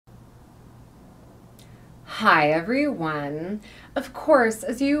Hi everyone. Of course,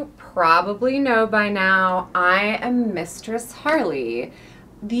 as you probably know by now, I am Mistress Harley,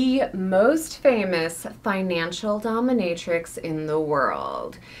 the most famous financial dominatrix in the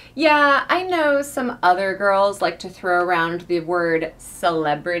world. Yeah, I know some other girls like to throw around the word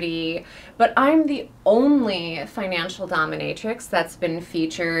celebrity, but I'm the only financial dominatrix that's been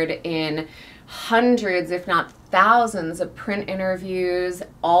featured in hundreds, if not thousands, of print interviews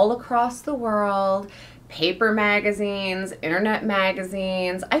all across the world, paper magazines, internet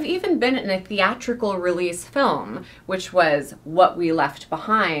magazines. I've even been in a theatrical release film, which was What We Left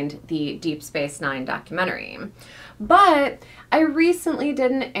Behind, the Deep Space Nine documentary. But I recently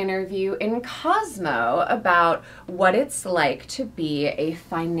did an interview in Cosmo about what it's like to be a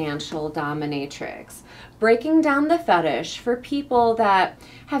financial dominatrix, breaking down the fetish for people that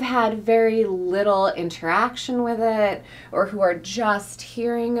have had very little interaction with it, or who are just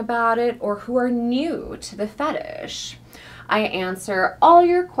hearing about it, or who are new to the fetish. I answer all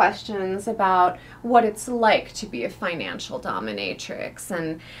your questions about what it's like to be a financial dominatrix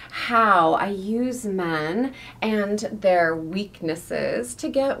and how I use men and their weaknesses to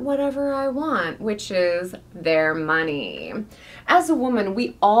get whatever I want, which is their money. As a woman,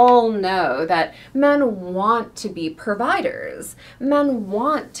 we all know that men want to be providers. Men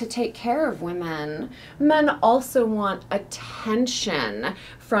want to take care of women. Men also want attention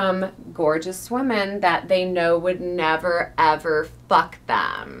from gorgeous women that they know would never ever fuck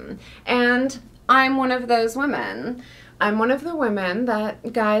them. And I'm one of those women. I'm one of the women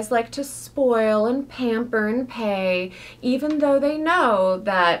that guys like to spoil and pamper and pay, even though they know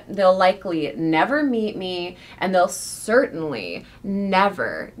that they'll likely never meet me and they'll certainly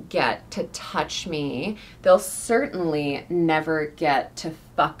never get to touch me. They'll certainly never get to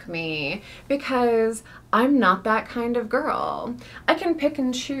fuck me because I'm not that kind of girl. I can pick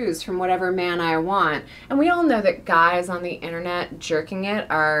and choose from whatever man I want, and we all know that guys on the internet jerking it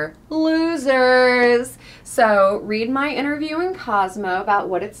are losers. So read my interview in Cosmo about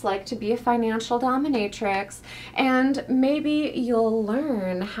what it's like to be a financial dominatrix, and maybe you'll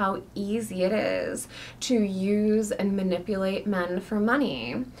learn how easy it is to use and manipulate men for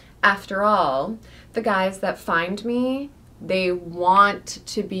money. After all, the guys that find me, they want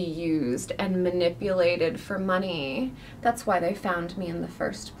to be used and manipulated for money. That's why they found me in the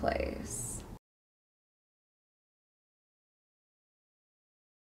first place.